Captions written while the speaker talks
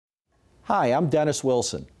Hi, I'm Dennis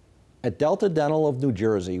Wilson. At Delta Dental of New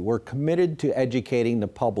Jersey, we're committed to educating the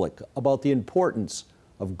public about the importance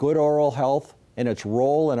of good oral health and its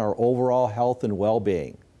role in our overall health and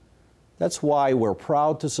well-being. That's why we're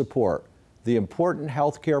proud to support the important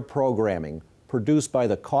healthcare programming produced by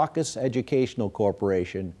the Caucus Educational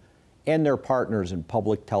Corporation and their partners in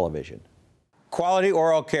public television. Quality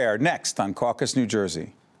oral care, next on Caucus, New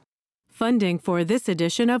Jersey. Funding for this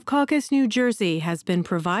edition of Caucus, New Jersey has been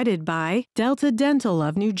provided by Delta Dental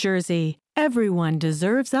of New Jersey. Everyone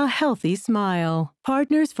deserves a healthy smile.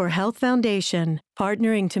 Partners for Health Foundation,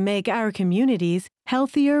 partnering to make our communities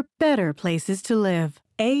healthier, better places to live.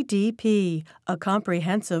 ADP, a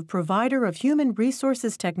comprehensive provider of human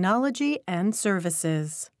resources technology and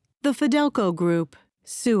services. The Fidelco Group,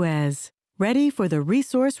 Suez, ready for the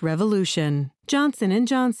resource revolution. Johnson &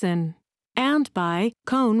 Johnson. And by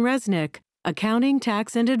Cohn Resnick, Accounting,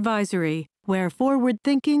 Tax, and Advisory, where forward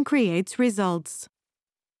thinking creates results.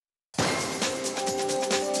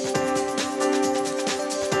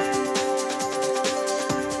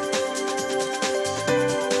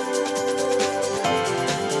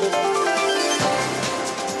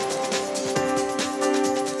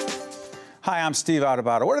 Hi, I'm Steve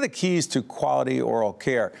Adubato. What are the keys to quality oral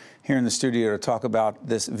care? Here in the studio to talk about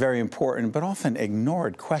this very important but often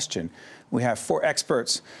ignored question, we have four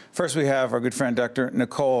experts. First, we have our good friend, Dr.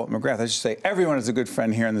 Nicole McGrath. I should say everyone is a good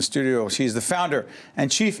friend here in the studio. She's the founder and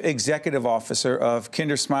chief executive officer of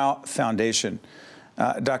Kindersmile Foundation.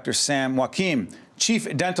 Dr. Sam Wakim,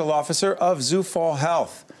 chief dental officer of Zufall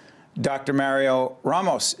Health. Dr. Mario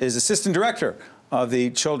Ramos is assistant director of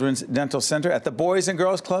the Children's Dental Center at the Boys and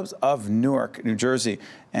Girls Clubs of Newark, New Jersey.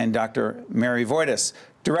 And Dr. Mary Voytus,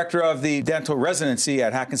 director of the Dental Residency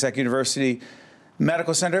at Hackensack University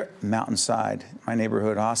Medical Center, Mountainside, my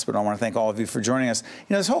neighborhood hospital. I want to thank all of you for joining us.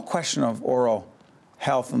 You know, this whole question of oral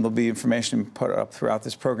health, and there'll be information put up throughout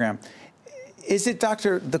this program. Is it,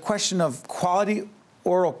 doctor, the question of quality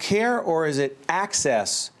oral care, or is it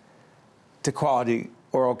access to quality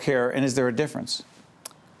oral care, and is there a difference?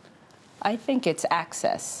 I think it's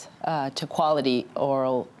access to quality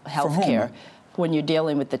oral health care. When you're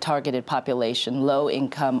dealing with the targeted population,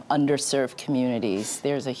 low-income, underserved communities,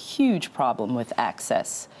 there's a huge problem with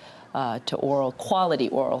access to quality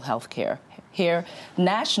oral health care here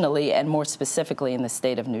nationally and more specifically in the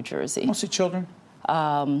state of New Jersey. Mostly children?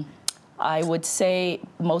 I would say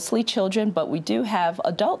mostly children, but we do have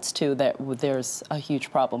adults, too, that there's a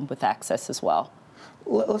huge problem with access as well.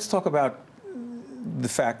 Let's talk about the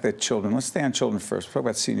fact that children, let's stay on children first. We'll talk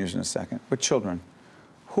about seniors in a second. But children,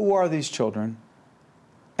 who are these children,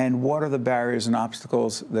 and what are the barriers and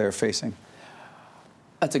obstacles they're facing?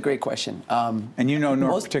 That's a great question. And you know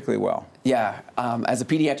Newark particularly well. Yeah. As a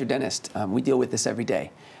pediatric dentist, we deal with this every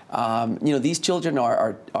day. You know, these children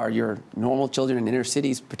are your normal children in inner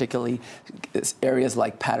cities, particularly areas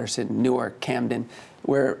like Patterson, Newark, Camden,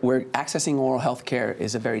 where accessing oral health care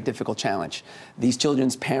is a very difficult challenge. These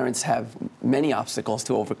children's parents have many obstacles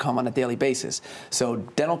to overcome on a daily basis, so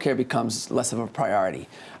dental care becomes less of a priority.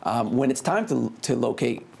 When it's time to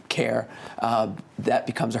locate care, that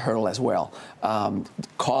becomes a hurdle as well.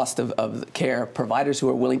 Cost of care, providers who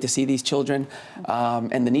are willing to see these children,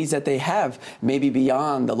 and the needs that they have may be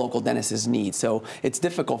beyond the local dentist's needs. So it's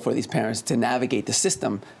difficult for these parents to navigate the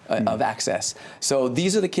system of access. So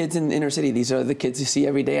these are the kids in the inner city. These are the kids you see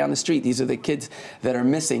every day on the street. These are the kids that are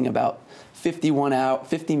missing about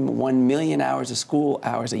 51 million hours of school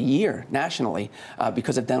hours a year nationally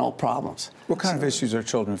because of dental problems. What kind of issues are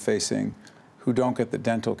children facing who don't get the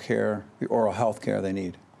dental care, the oral health care they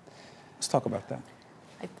need? Let's talk about that.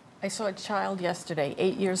 I saw a child yesterday,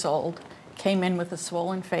 8 years old, came in with a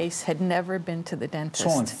swollen face, had never been to the dentist.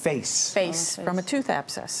 Swollen face? Face from a tooth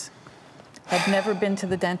abscess. Had never been to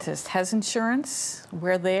the dentist. Has insurance.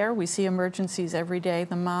 We're there. We see emergencies every day.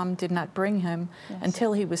 The mom did not bring him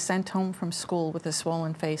until he was sent home from school with a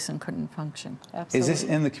swollen face and couldn't function. Absolutely. Is this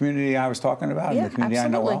in the community I was talking about? Yeah, in the community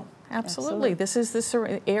absolutely. I know well? Absolutely. This is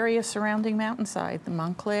the area surrounding Mountainside, the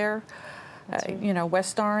Montclair, you know,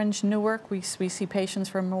 West Orange, Newark. We see patients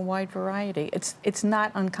from a wide variety. It's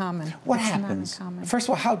not uncommon. What happens? First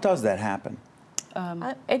of all, how does that happen?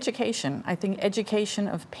 Education. I think education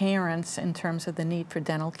of parents in terms of the need for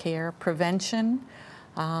dental care, prevention,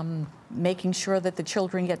 making sure that the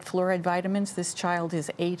children get fluoride vitamins. This child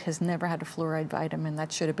is 8, has never had a fluoride vitamin.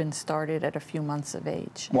 That should have been started at a few months of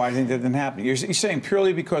age. Why do you think that didn't happen? You're saying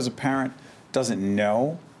purely because a parent doesn't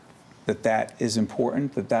know that is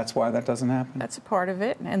important, that's why that doesn't happen? That's a part of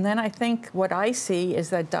it. And then I think what I see is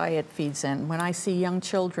that diet feeds in. When I see young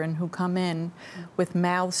children who come in with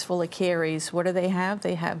mouths full of caries, what do? They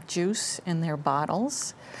have juice in their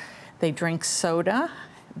bottles. They drink soda,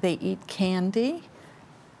 they eat candy,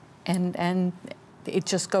 and it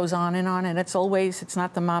just goes on, and it's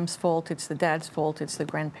not the mom's fault, it's the dad's fault, it's the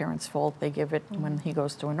grandparents' fault. They give it when he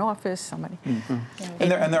goes to an office, somebody. Mm-hmm.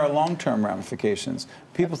 And there are long-term ramifications.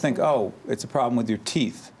 People think, oh, it's a problem with your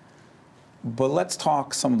teeth. But let's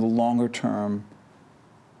talk some of the longer-term,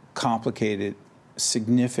 complicated,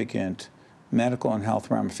 significant medical and health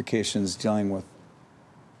ramifications dealing with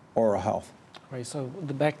oral health. Right, so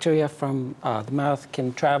the bacteria from the mouth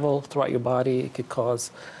can travel throughout your body. It could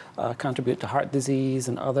contribute to heart disease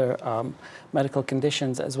and other medical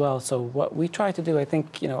conditions as well. So what we try to do, I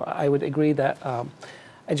think, I would agree that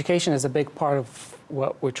education is a big part of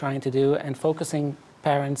what we're trying to do, and focusing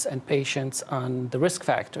parents and patients on the risk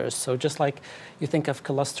factors. So just like you think of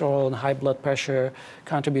cholesterol and high blood pressure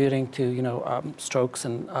contributing to strokes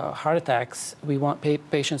and heart attacks, we want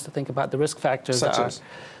patients to think about the risk factors. Such as?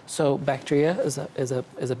 So bacteria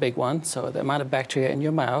is a big one. So the amount of bacteria in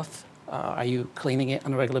your mouth. Are you cleaning it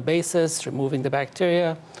on a regular basis, removing the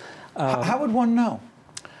bacteria? How would one know?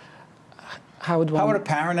 How would a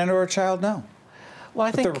parent and/or a child know? Well,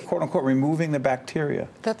 I think they're quote unquote removing the bacteria.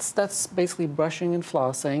 That's basically brushing and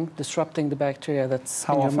flossing, disrupting the bacteria that's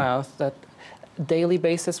in your mouth. That daily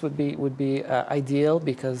basis would be ideal,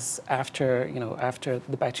 because after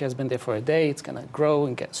the bacteria has been there for a day, it's going to grow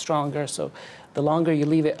and get stronger. So the longer you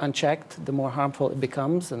leave it unchecked, the more harmful it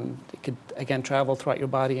becomes, and it could again travel throughout your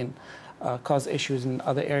body and cause issues in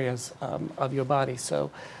other areas of your body.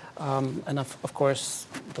 So. And of course,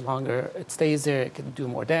 the longer it stays there, it can do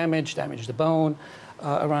more damage the bone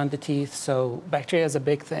around the teeth. So bacteria is a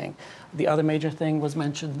big thing. The other major thing was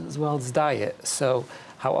mentioned as well is diet. So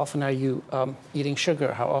how often are you eating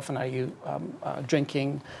sugar? How often are you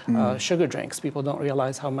drinking sugar drinks? People don't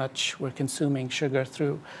realize how much we're consuming sugar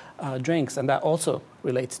through drinks, and that also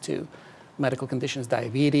relates to medical conditions,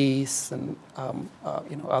 diabetes, and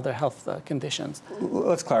other health conditions.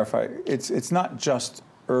 Let's clarify. It's not just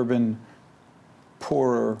urban,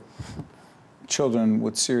 poorer children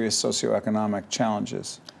with serious socioeconomic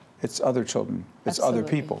challenges. It's other children. It's other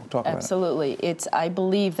people. Talk about it. Absolutely. I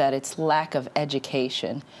believe that it's lack of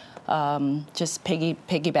education. Just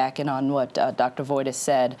piggybacking on what Dr. Voytus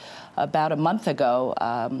said, about a month ago,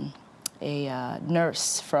 a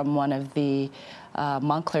nurse from one of the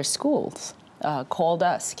Montclair schools called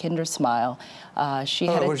us, Kindersmile.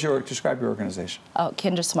 Describe your organization.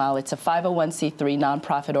 Kindersmile, it's a 501c3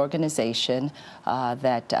 nonprofit organization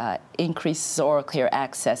that increases oral care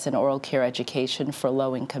access and oral care education for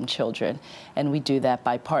low-income children. And we do that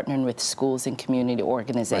by partnering with schools and community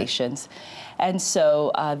organizations. Right. And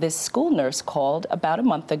so this school nurse called about a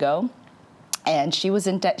month ago, and she was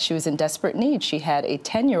in desperate need. She had a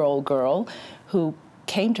 10-year-old girl who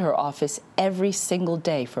came to her office every single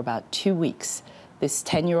day for about 2 weeks. This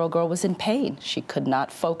 10-year-old girl was in pain. She could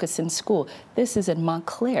not focus in school. This is in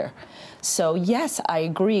Montclair. So yes, I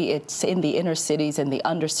agree, it's in the inner cities and the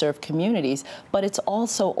underserved communities, but it's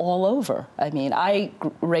also all over. I mean, I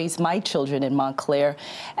raised my children in Montclair,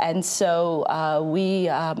 and so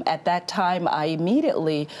at that time, I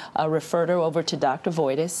immediately referred her over to Dr.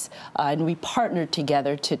 Voytus, and we partnered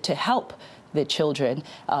together to help the children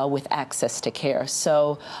with access to care.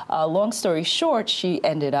 So long story short, she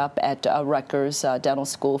ended up at Rutgers Dental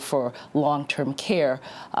School for long-term care.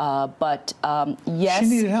 Yes. She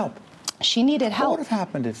needed help. She needed help. What would have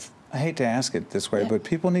happened if, I hate to ask it this way, but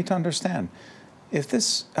people need to understand, if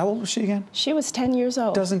this, how old was she again? She was 10 years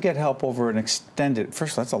old. Doesn't get help over an extended,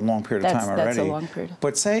 first of all, that's a long period of time already. That's a long period.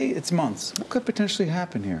 But say it's months. What could potentially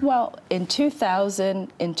happen here? Well, in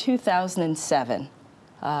 2007,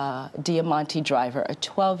 Diamante Driver, a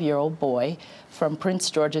 12-year-old boy from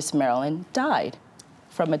Prince George's, Maryland, died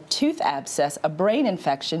from a tooth abscess, a brain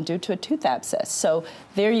infection due to a tooth abscess. So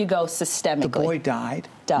there you go, systemically. The boy died?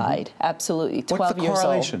 Died, absolutely, 12 What's the years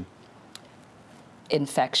correlation? old.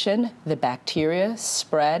 Infection, the bacteria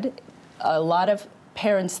spread. A lot of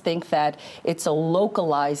parents think that it's a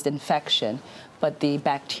localized infection, but the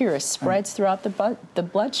bacteria spreads throughout the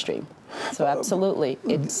bloodstream. So absolutely,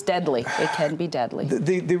 it's deadly. It can be deadly.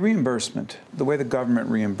 The reimbursement, the way the government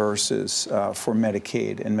reimburses for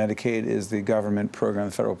Medicaid, and Medicaid is the government program,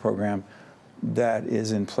 the federal program, that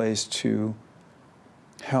is in place to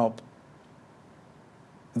help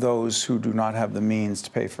those who do not have the means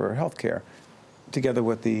to pay for health care, together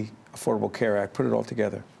with the Affordable Care Act, put it all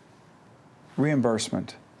together.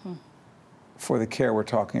 Reimbursement for the care we're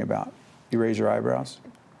talking about. You raise your eyebrows?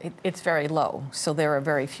 It's very low. So there are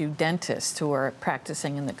very few dentists who are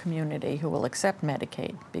practicing in the community who will accept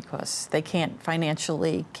Medicaid because they can't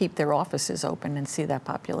financially keep their offices open and see that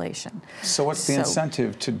population. So what's the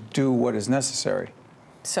incentive to do what is necessary?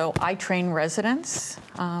 So I train residents.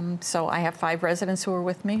 So I have 5 residents who are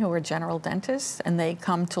with me who are general dentists, and they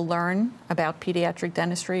come to learn about pediatric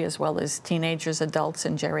dentistry as well as teenagers, adults,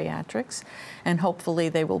 and geriatrics. And hopefully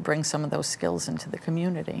they will bring some of those skills into the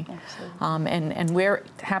community. And we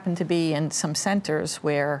happen to be in some centers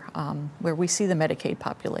where we see the Medicaid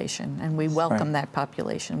population, and we welcome that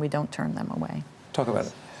population. We don't turn them away. Talk about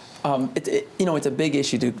it. It's a big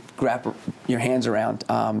issue to grab your hands around.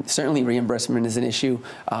 Certainly reimbursement is an issue.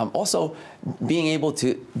 Also, being able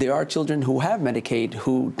to, there are children who have Medicaid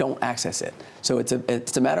who don't access it. So it's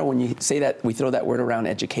a matter when you say that, we throw that word around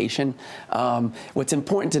education. What's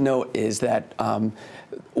important to note is that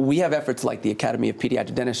we have efforts like the Academy of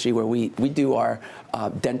Pediatric Dentistry where we do our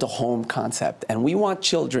dental home concept. And we want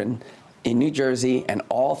children in New Jersey and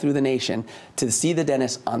all through the nation to see the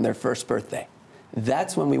dentist on their first birthday.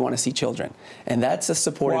 That's when we want to see children. And that's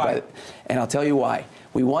supported by, and I'll tell you why.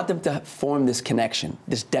 We want them to form this connection,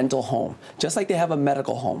 this dental home. Just like they have a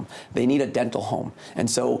medical home, they need a dental home. And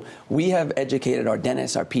so we have educated our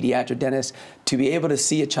dentists, our pediatric dentists, to be able to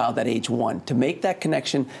see a child at age 1, to make that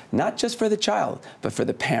connection, not just for the child, but for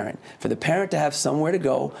the parent to have somewhere to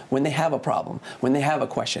go when they have a problem, when they have a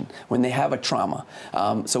question, when they have a trauma.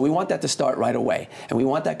 So we want that to start right away. And we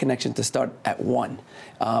want that connection to start at 1.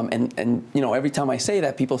 And you know, every time I say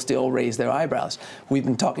that, people still raise their eyebrows. We've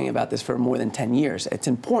been talking about this for more than 10 years. It's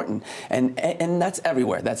important, and that's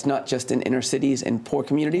everywhere. That's not just in inner cities and poor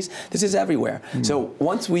communities. This is everywhere. So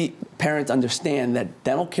once parents understand that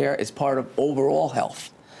dental care is part of overall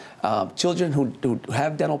health, children who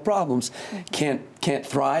have dental problems can't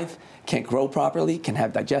thrive, can't grow properly, can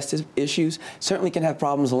have digestive issues, certainly can have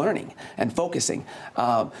problems learning and focusing.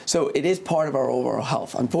 So it is part of our overall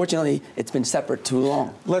health. Unfortunately, it's been separate too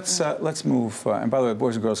long. Let's move, and by the way,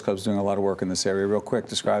 Boys and Girls Club is doing a lot of work in this area. Real quick,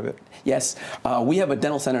 describe it. Yes, we have a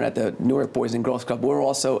dental center at the Newark Boys and Girls Club. We're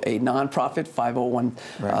also a nonprofit,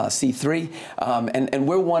 501c3, and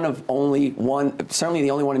we're one of only one, certainly the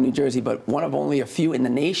only one in New Jersey, but one of only a few in the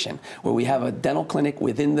nation where we have a dental clinic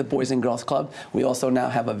within the Boys and Girls Club. We also now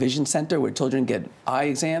have a vision center where children get eye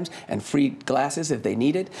exams and free glasses if they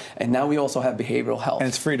need it. And now we also have behavioral health. And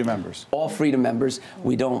it's free to members. All free to members.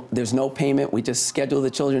 There's no payment. We just schedule the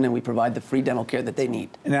children and we provide the free dental care that they need.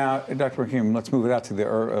 Now, Dr. Wakim, let's move it out to the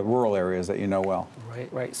rural areas that you know well.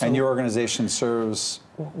 Right. So and your organization serves?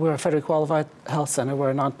 We're a federally qualified health center.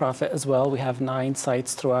 We're a nonprofit as well. We have 9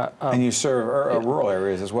 sites throughout. And you serve rural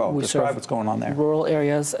areas as well. Describe what's going on there. Rural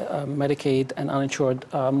areas, Medicaid and uninsured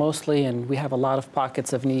mostly, and we have a lot of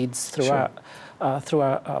pockets of needs throughout. Through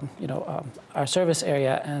our service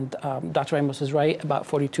area, and Dr. Ramos is right. About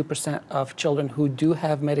 42% of children who do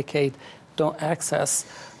have Medicaid don't access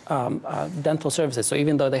dental services. So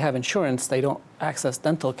even though they have insurance, they don't access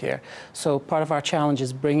dental care. So part of our challenge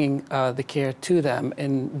is bringing the care to them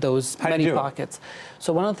in those many pockets.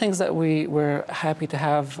 So one of the things that we're happy to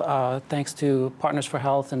have, thanks to Partners for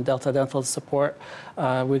Health and Delta Dental's support,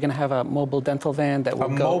 we're going to have a mobile dental van that will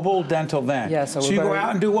go. A mobile dental van? Yeah. So you go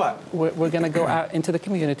out and do what? We're going to go out into the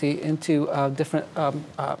community, into different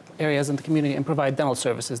areas in the community and provide dental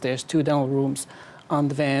services. There's 2 dental rooms on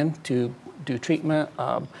the van to do treatment,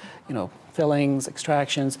 fillings,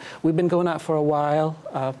 extractions. We've been going out for a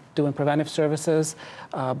while, doing preventive services,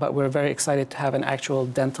 but we're very excited to have an actual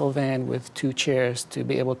dental van with 2 chairs to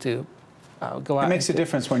be able to go out. It makes a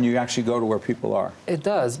difference when you actually go to where people are. It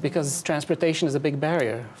does, because transportation is a big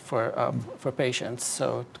barrier for patients.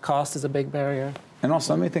 So cost is a big barrier. And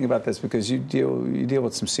also, let me think about this, because you deal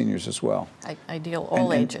with some seniors as well. I deal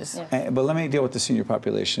all ages. But let me deal with the senior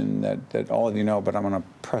population that all of you know, but I'm going to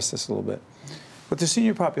press this a little bit. With the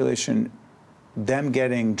senior population, them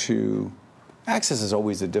getting to access is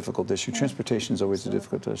always a difficult issue. Transportation is always a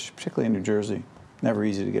difficult issue, particularly in New Jersey. Never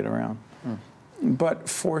easy to get around. But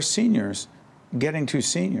for seniors, getting to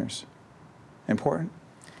seniors, important?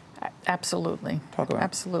 Absolutely. Talk about it.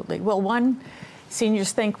 Absolutely. Well, one,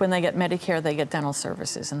 seniors think when they get Medicare, they get dental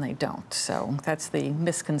services, and they don't. So that's the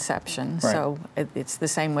misconception. Right. So it's the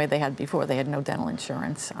same way they had before. They had no dental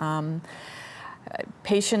insurance.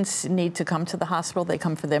 Patients need to come to the hospital. They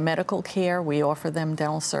come for their medical care. We offer them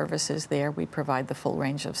dental services there. We provide the full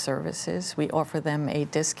range of services. We offer them a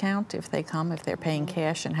discount if they come, if they're paying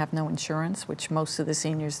cash and have no insurance, which most of the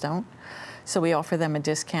seniors don't. So we offer them a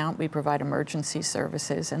discount. We provide emergency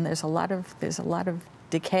services, and there's a lot of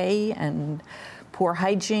decay and poor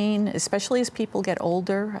hygiene, especially as people get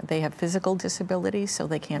older. They have physical disabilities, so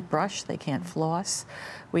they can't brush, they can't floss.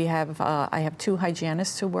 We have, I have 2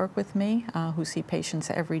 hygienists who work with me who see patients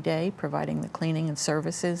every day, providing the cleaning and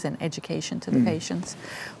services and education to the patients.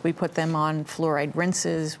 We put them on fluoride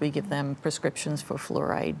rinses. We give them prescriptions for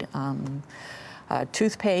fluoride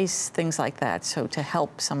toothpaste, things like that, so to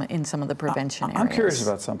help in some of the prevention areas. I'm curious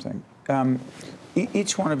about something.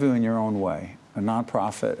 Each one of you in your own way, a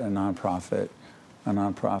nonprofit, and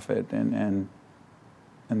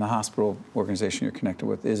the hospital organization you're connected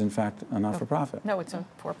with is, in fact, a not-for-profit. No, it's a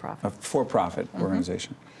for-profit. A for-profit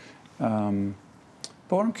organization.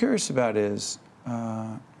 But what I'm curious about is,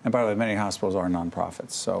 and by the way, many hospitals are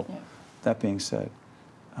nonprofits, so that being said,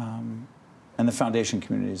 and the foundation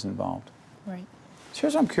community is involved. Right. So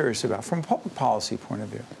here's what I'm curious about, from a public policy point of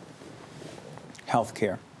view,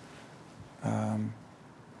 healthcare.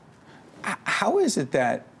 How is it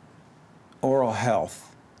that oral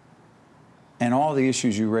health and all the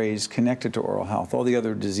issues you raise connected to oral health, all the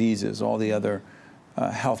other diseases, all the other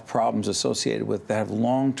health problems associated with that have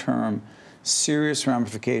long-term serious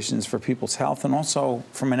ramifications for people's health and also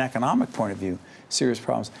from an economic point of view, serious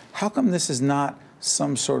problems. How come this is not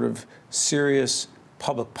some sort of serious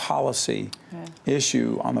public policy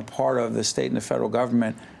issue on the part of the state and the federal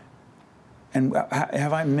government? And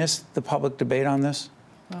have I missed the public debate on this?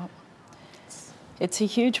 Well, it's a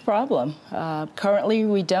huge problem. Currently,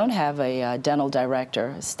 we don't have a dental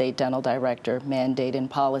director, a state dental director, mandating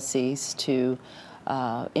policies to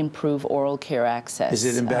improve oral care access. Is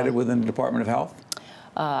it embedded within the Department of Health?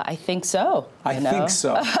 I think so. I think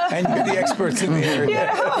so. And you're the experts in the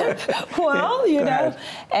area. Well, you know,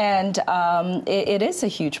 and it is a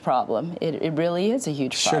huge problem. It really is a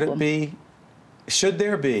huge problem. Should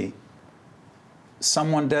there be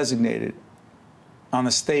someone designated on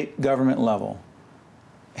the state government level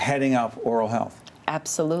heading up oral health?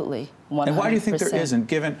 Absolutely, 100%. And why do you think there isn't,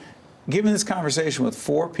 given this conversation with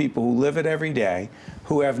 4 people who live it every day,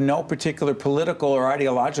 who have no particular political or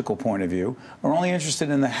ideological point of view, are only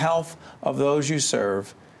interested in the health of those you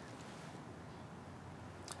serve?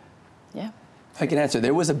 Yeah. I can answer.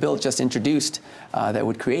 There was a bill just introduced that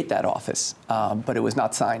would create that office, but it was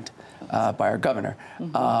not signed by our governor.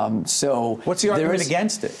 So what's the argument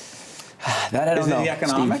against it? That I don't know. Is it the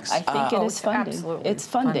economics? Steve. I think it is funding. Absolutely. It's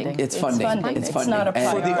funding. It's funding. It's not a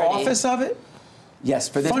priority. For the office of it? Yes,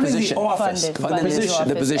 for this Funding position. the office.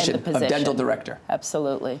 The position of dental director.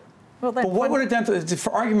 Absolutely. Well, but what would a dental,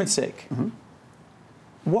 for argument's sake,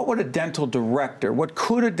 what would a dental director, what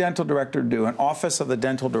could a dental director do, an office of the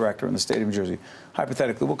dental director in the state of New Jersey?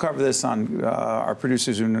 Hypothetically, we'll cover this on our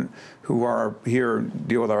producers who are here,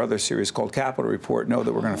 deal with our other series called Capital Report, know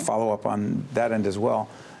that we're going to follow up on that end as well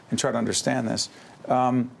and try to understand this.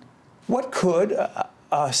 What could a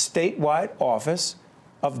statewide office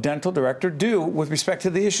of dental director do with respect to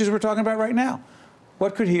the issues we're talking about right now?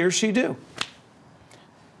 What could he or she do?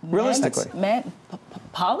 Realistically.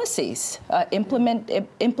 Policies,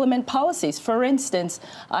 implement policies. For instance,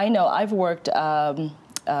 I know I've worked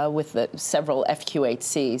with several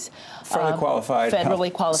FQHCs,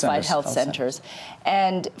 federally qualified health centers.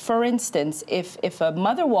 And for instance, if a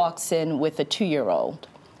mother walks in with a 2-year-old,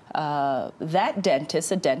 that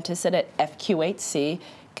dentist, a dentist at an FQHC,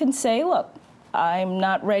 can say, look, I'm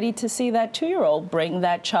not ready to see that 2-year-old bring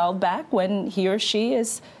that child back when he or she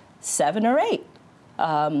is 7 or 8.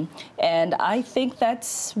 And I think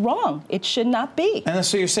that's wrong. It should not be. And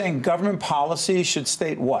so you're saying government policy should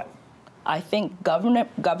state what? I think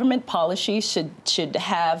government policy should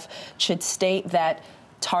state that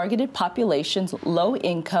targeted populations,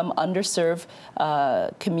 low-income, underserved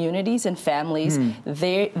communities and families,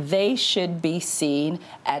 they should be seen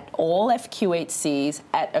at all FQHCs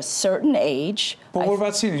at a certain age. But what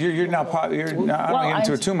about seniors? I don't want to get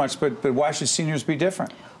into it too much, but why should seniors be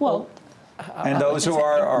different? Well, and those who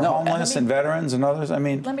are homeless and veterans and others, I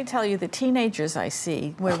mean. Let me tell you, the teenagers I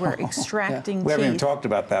see, where we're extracting teeth. We haven't even talked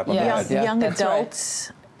about that. But young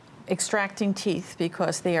adults extracting teeth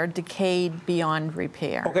because they are decayed beyond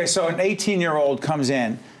repair. Okay, so an 18-year-old comes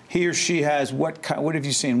in. He or she has what have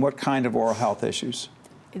you seen? What kind of oral health issues?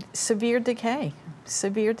 Severe decay.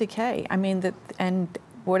 Severe decay. I mean, and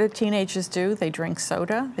what do teenagers do? They drink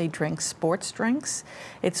soda. They drink sports drinks.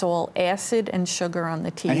 It's all acid and sugar on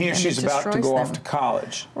the teeth. And he or she's about to go off to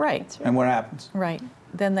college. Right. And what happens? Right.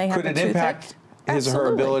 Then they have Could it impact his or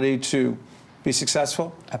her ability to be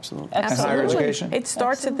successful? Absolutely. And higher education? It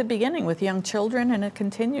starts at the beginning with young children, and it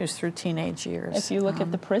continues through teenage years. If you look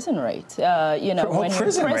at the prison rates, you know, when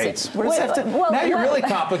prison you're in rates. What does that have to, now you're really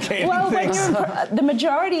complicating things. The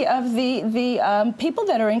majority of the people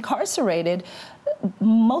that are incarcerated,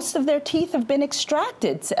 most of their teeth have been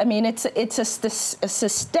extracted. I mean, it's a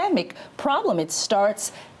systemic problem. It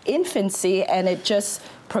starts infancy and it just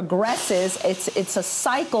progresses. It's a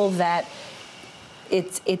cycle that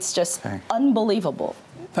it's just unbelievable.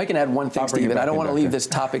 If I can add one thing, Steve, and I don't want to leave this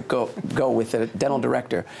topic go with the dental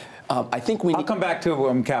director. I think we. I'll come back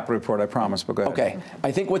to capital report. I promise. But go ahead. Okay.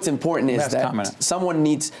 I think what's important is that someone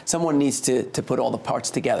needs to put all the parts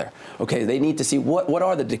together. Okay. They need to see what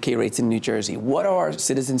are the decay rates in New Jersey. What are our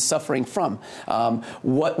citizens suffering from?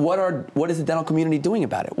 What is the dental community doing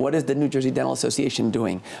about it? What is the New Jersey Dental Association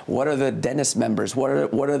doing? What are the dentist members? What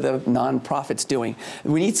are the nonprofits doing?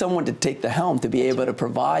 We need someone to take the helm to be able to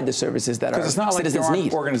provide the services that our citizens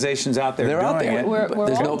need. Organizations out there. They're out there. But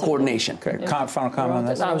there's no coordination. Okay. Final comment on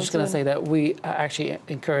that. I was just going to say that we actually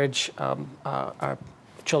encourage our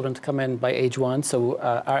children to come in by age 1. So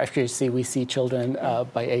our FQHC, we see children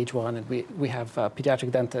by age 1, and we have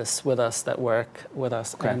pediatric dentists with us that work with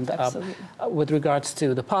us. Okay. And with regards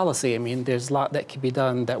to the policy, I mean, there's a lot that can be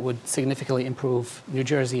done that would significantly improve New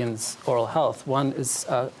Jerseyans' oral health. One is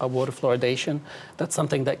a water fluoridation. That's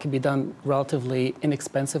something that can be done relatively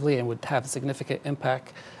inexpensively and would have a significant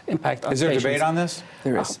impact on patients. Is there a debate on this?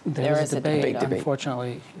 There is. There is a debate,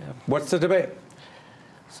 unfortunately. Yeah. What's the debate?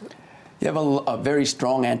 You have a very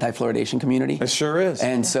strong anti-fluoridation community. It sure is.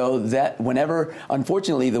 And so that whenever,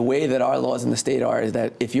 unfortunately, the way that our laws in the state are is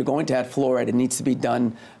that if you're going to add fluoride, it needs to be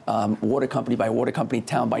done water company by water company,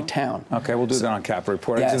 town by town. Okay, we'll do that on Cap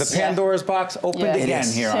Report. Yes. Is the Pandora's box opened again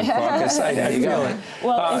here on Caucus? I feel it.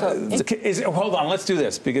 Well, hold on, let's do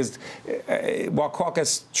this, because while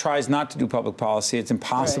Caucus tries not to do public policy, it's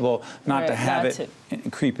impossible not to have it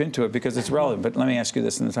creep into it because it's relevant. But let me ask you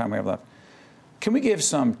this in the time we have left. Can we give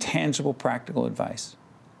some tangible, practical advice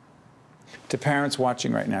to parents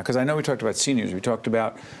watching right now? Because I know we talked about seniors, we talked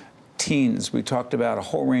about teens, we talked about a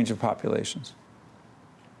whole range of populations.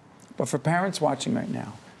 But for parents watching right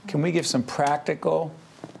now, can we give some practical,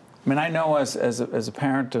 I mean, I know as a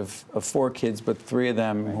parent of 4 kids, but 3 of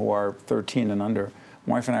them who are 13 and under,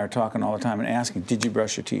 my wife and I are talking all the time and asking, did you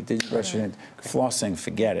brush your teeth? Did you brush your teeth? Flossing,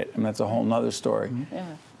 forget it. I mean, that's a whole nother story. Yeah.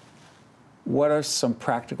 What are some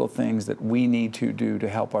practical things that we need to do to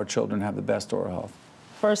help our children have the best oral health?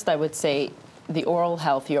 First, I would say the oral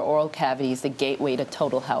health, your oral cavity is the gateway to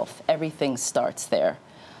total health. Everything starts there.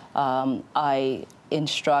 I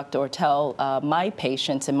instruct or tell my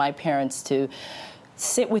patients and my parents to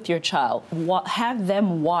sit with your child, have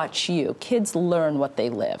them watch you. Kids learn what they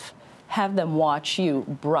live. Have them watch you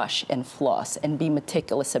brush and floss and be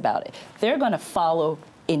meticulous about it. They're going to follow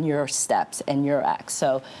in your steps and your acts.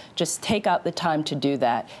 So just take out the time to do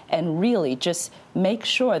that and really just make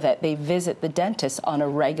sure that they visit the dentist on a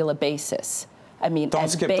regular basis. I mean, don't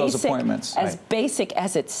skip those appointments. As basic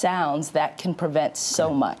as it sounds, that can prevent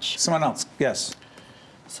so much. Someone else, yes.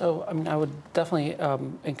 So, I mean, I would definitely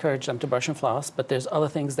encourage them to brush and floss, but there's other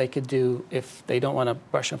things they could do if they don't want to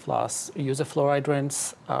brush and floss. Use a fluoride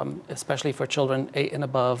rinse, especially for children 8 and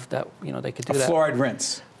above, that, you know, they could do that. A fluoride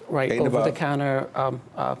rinse. Right, over-the-counter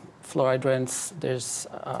fluoride rinse. There's,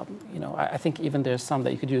 you know, I think even there's some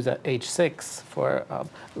that you could use at age 6 for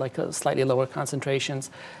like slightly lower concentrations.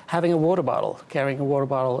 Having a water bottle, carrying a water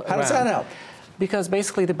bottle around. How does that help? Because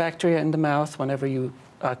basically the bacteria in the mouth, whenever you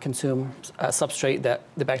consume a substrate that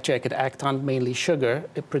the bacteria could act on, mainly sugar,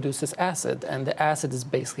 it produces acid, and the acid is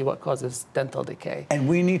basically what causes dental decay. And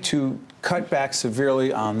we need to cut back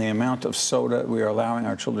severely on the amount of soda we are allowing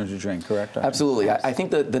our children to drink, correct? Absolutely. I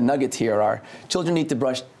think the nuggets here are children need to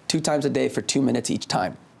brush 2 times a day for 2 minutes each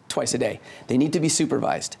time. Twice a day. They need to be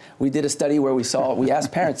supervised. We did a study where we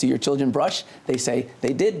asked parents, do your children brush? They say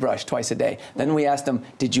they did brush twice a day. Then we asked them,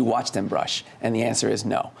 did you watch them brush? And the answer is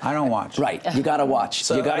no. I don't watch. Right. You got to watch.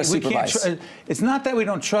 So you got to supervise. It's not that we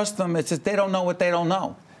don't trust them. It's just they don't know what they don't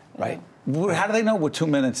know. Right. How do they know what 2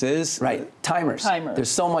 minutes is? Right. Timers.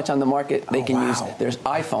 There's so much on the market they can use. There's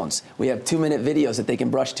iPhones. We have 2-minute videos that they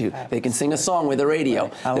can brush to. They can sing a song with the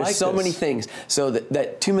radio. Right. There's so many things. So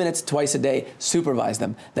that 2 minutes twice a day, supervise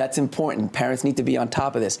them. That's important. Parents need to be on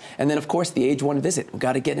top of this. And then, of course, the age 1 visit. We've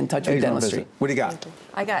got to get in touch with dentistry. What do you got?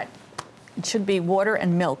 It should be water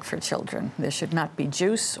and milk for children. There should not be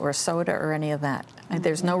juice or soda or any of that.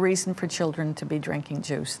 There's no reason for children to be drinking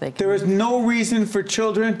juice. There is no reason for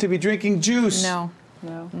children to be drinking juice. No.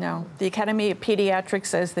 The Academy of Pediatrics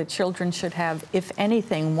says that children should have, if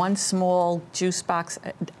anything, 1 small juice box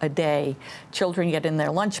a day. Children get in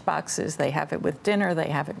their lunch boxes. They have it with dinner. They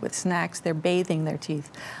have it with snacks. They're bathing their teeth.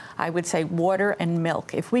 I would say water and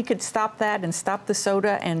milk. If we could stop that and stop the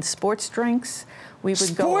soda and sports drinks, we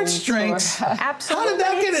would go. Sports drinks? Absolutely. How did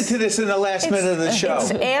that get into this in the last minute of the show?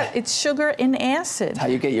 It's sugar and acid. That's how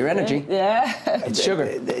you get your energy. Yeah. It's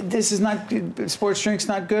sugar. This is not good. Sports drinks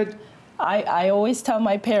not good? I always tell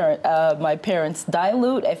my parents,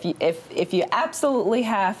 dilute. If you absolutely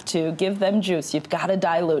have to give them juice, you've got to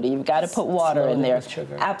dilute it. You've got to put water in there.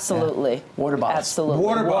 Absolutely. Yeah. Water bottles. Absolutely.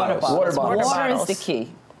 Water bottles. Water is the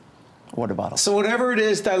key. water bottle. So whatever it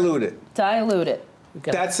is, dilute it. Dilute it.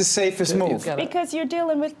 That's the safest move. Because you're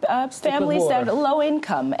dealing with families that are low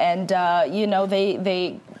income, and you know,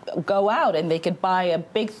 they go out and they could buy a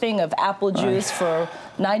big thing of apple juice for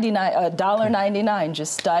 $1.99.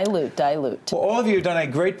 Just dilute. Well, all of you have done a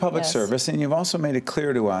great public service, and you've also made it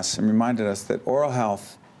clear to us and reminded us that oral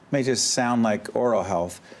health may just sound like oral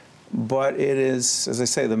health, but it is, as I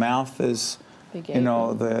say, the mouth is, you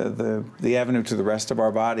know, the avenue to the rest of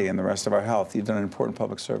our body and the rest of our health. You've done an important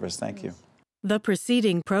public service. Thank you. The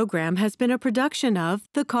preceding program has been a production of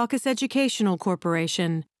the Caucus Educational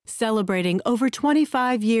Corporation, celebrating over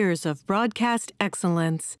 25 years of broadcast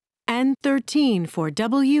excellence, and 13 for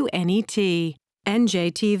WNET,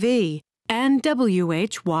 NJTV, and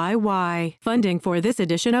WHYY. Funding for this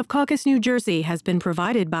edition of Caucus New Jersey has been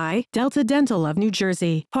provided by Delta Dental of New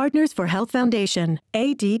Jersey, Partners for Health Foundation,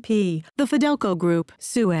 ADP, the Fidelco Group,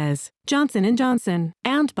 Suez, Johnson & Johnson,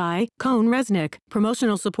 and by Cone Resnick.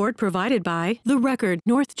 Promotional support provided by The Record,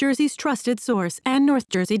 North Jersey's trusted source, and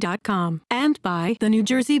NorthJersey.com, and by the New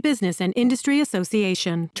Jersey Business and Industry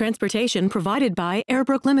Association. Transportation provided by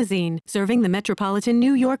Airbrook Limousine, serving the metropolitan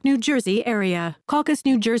New York, New Jersey area. Caucus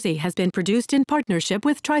New Jersey has been produced in partnership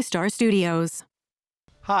with TriStar Studios.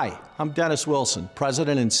 Hi, I'm Dennis Wilson,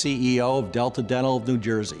 President and CEO of Delta Dental of New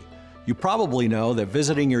Jersey. You probably know that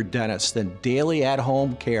visiting your dentist and daily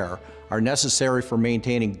at-home care are necessary for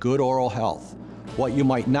maintaining good oral health. What you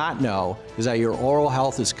might not know is that your oral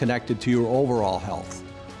health is connected to your overall health.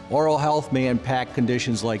 Oral health may impact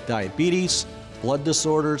conditions like diabetes, blood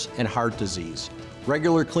disorders, and heart disease.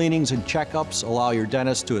 Regular cleanings and checkups allow your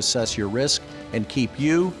dentist to assess your risk and keep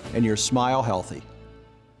you and your smile healthy.